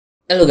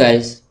Hello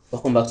guys,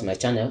 welcome back to my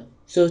channel.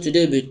 So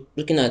today we'll be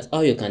looking at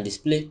how you can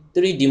display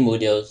 3D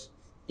models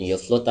in your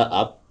Flutter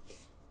app,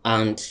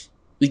 and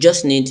we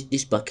just need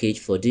this package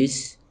for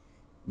this,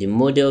 the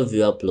Model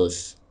Viewer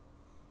Plus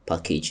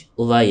package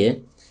over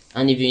here.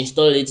 And if you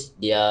install it,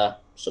 there are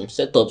some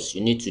setups you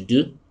need to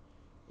do,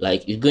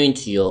 like you go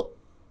into your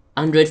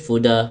Android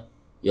folder,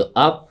 your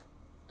app,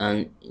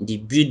 and in the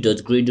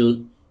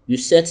build.gradle you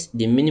set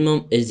the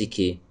minimum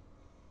SDK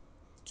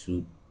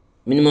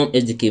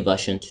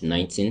version to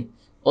 19.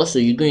 Also,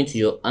 you go into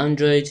your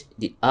Android,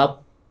 the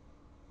app,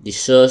 the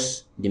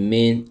source, the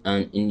main,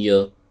 and in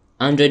your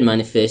Android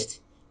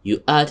manifest,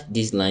 you add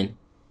this line: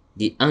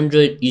 the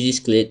Android uses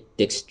clear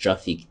text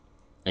traffic,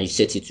 and you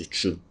set it to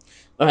true.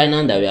 Alright,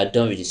 now that we are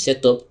done with the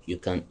setup, you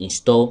can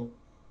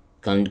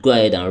go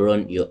ahead and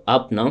run your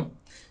app now.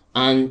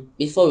 And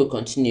before we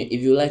continue,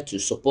 if you like to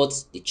support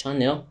the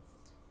channel,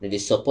 there's a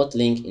support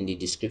link in the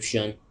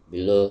description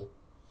below.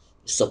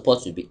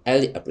 Support will be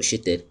highly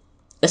appreciated.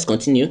 Let's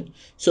continue.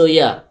 So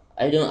yeah,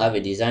 I don't have a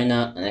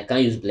designer and I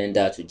can't use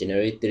Blender to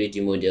generate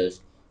 3D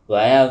models,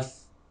 but I have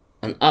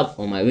an app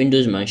on my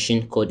Windows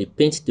machine called the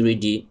Paint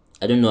 3D.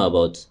 I don't know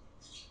about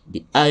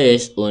the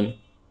iOS one.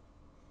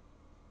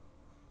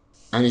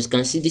 And as you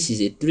can see, this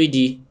is a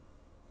 3D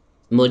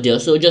model.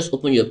 So just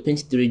open your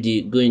Paint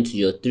 3D, go into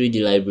your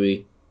 3D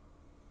library,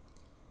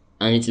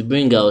 and it will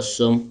bring out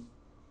some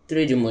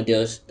 3D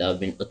models that have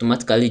been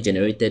automatically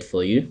generated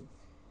for you. You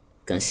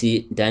can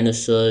see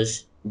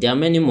dinosaurs. There are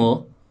many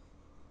more: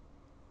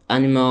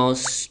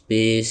 animals,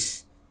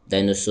 space,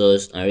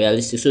 dinosaurs, and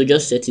realistic. So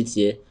just set it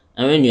here,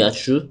 and when you are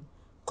through,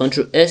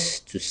 Ctrl S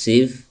to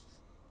save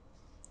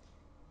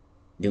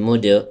the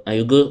model, and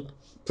you go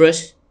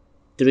press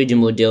 3D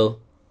model.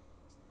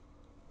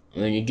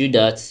 And when you do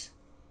that,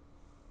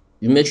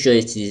 you make sure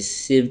it is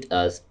saved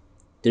as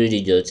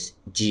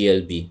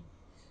 3d.glb.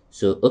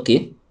 So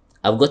okay,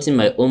 I've gotten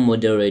my own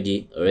model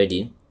ready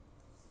already,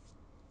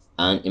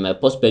 and in my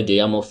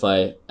prospect.yaml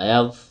file I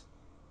have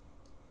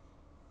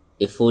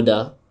a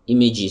folder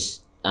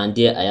images, and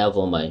there I have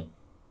all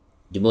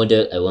the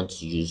model I want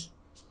to use.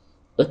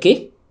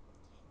 Okay,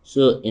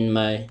 so in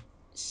my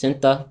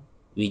center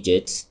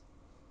widget,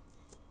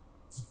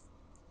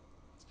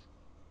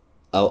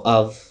 I'll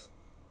have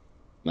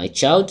my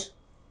child,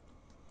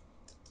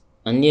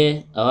 and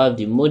here I'll have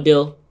the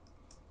model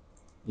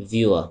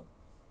viewer.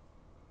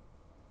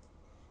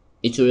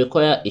 It will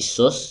require a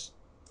source,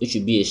 which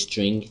will be a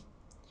string.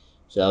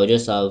 So I'll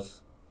just have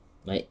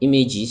my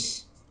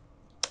images.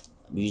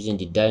 I'm using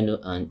the dino,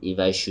 and if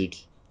I should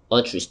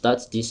alt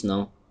restart this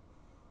now,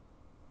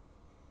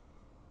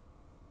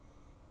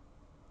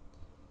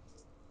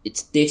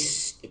 it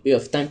takes a bit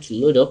of time to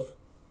load up.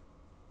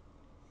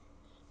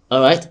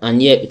 Alright, and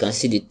here you can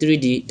see the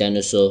 3D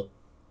dinosaur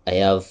I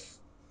have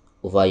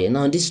over here.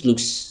 Now this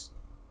looks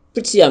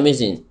pretty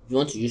amazing if you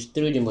want to use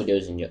 3D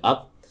models in your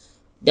app.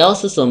 There are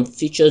also some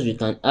features we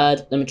can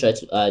add. Let me try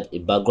to add a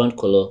background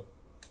color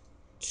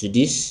to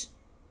this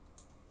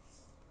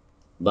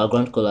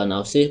background color, and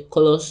I'll say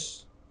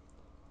colors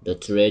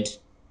dot red.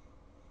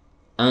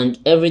 And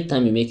every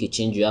time you make a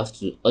change, you have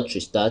to alt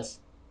restart,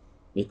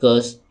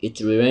 because it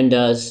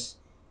re-renders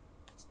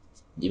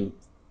the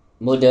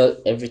model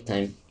every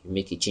time you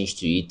make a change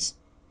to it.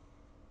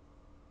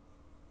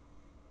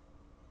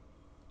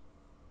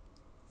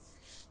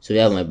 So we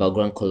have my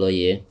background color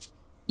here.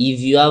 If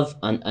you have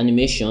an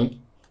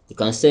animation, you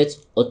can set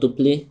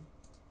autoplay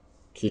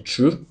to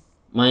true.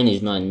 Mine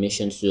is not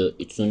animation, so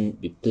it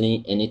won't be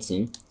playing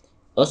anything.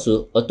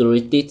 Also, auto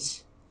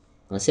rotate,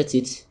 can set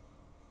it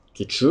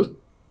to true,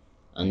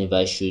 and if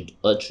I should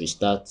alt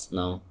restart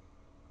now,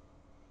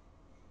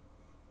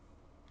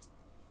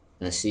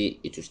 you can see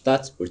it will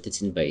start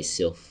rotating by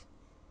itself.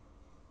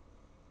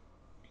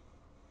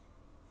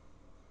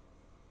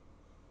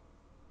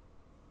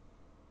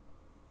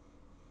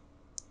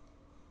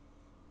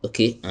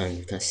 Okay, and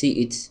you can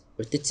see it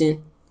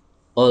rotating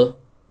all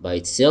by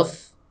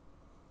itself.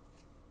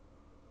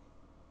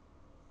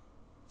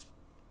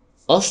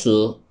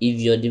 Also, if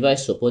your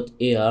device support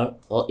AR,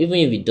 or even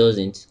if it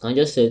doesn't, you can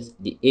just set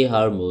the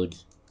AR mode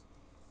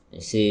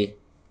and say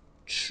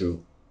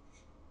true.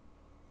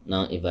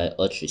 Now if I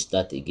alt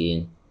restart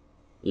again,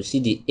 you'll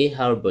see the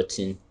AR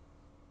button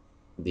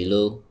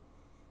below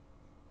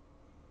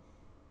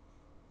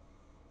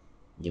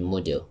the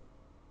model.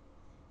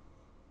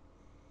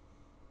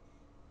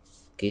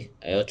 Okay,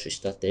 I alt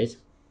restarted,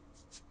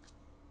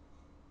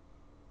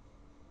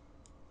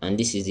 and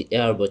this is the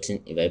AR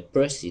button. If I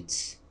press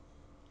it,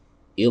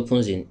 it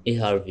opens in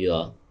AR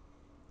viewer,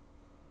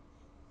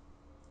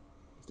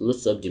 it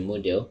loads up the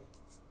model,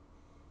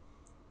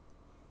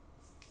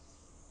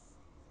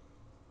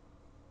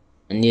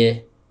 and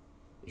here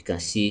you can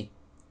see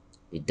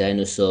the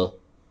dinosaur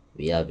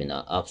we have in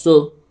our app.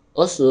 So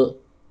also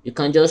you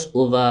can just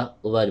over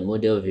the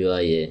model viewer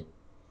here,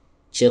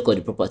 check all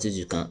the properties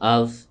you can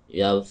have.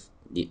 You have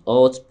the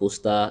alt,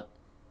 poster,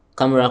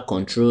 camera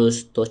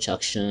controls, touch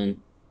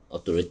action,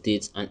 auto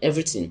rotate, and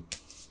everything.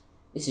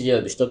 This is where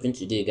I'll be stopping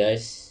today,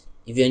 guys.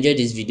 If you enjoyed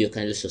this video,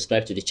 kindly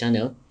subscribe to the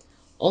channel.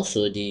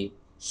 Also, the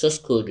Source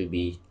code will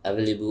be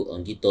available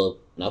on GitHub,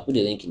 and I'll put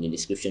the link in the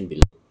description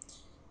below.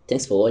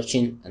 Thanks for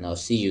watching, and I'll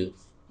see you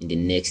in the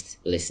next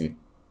lesson.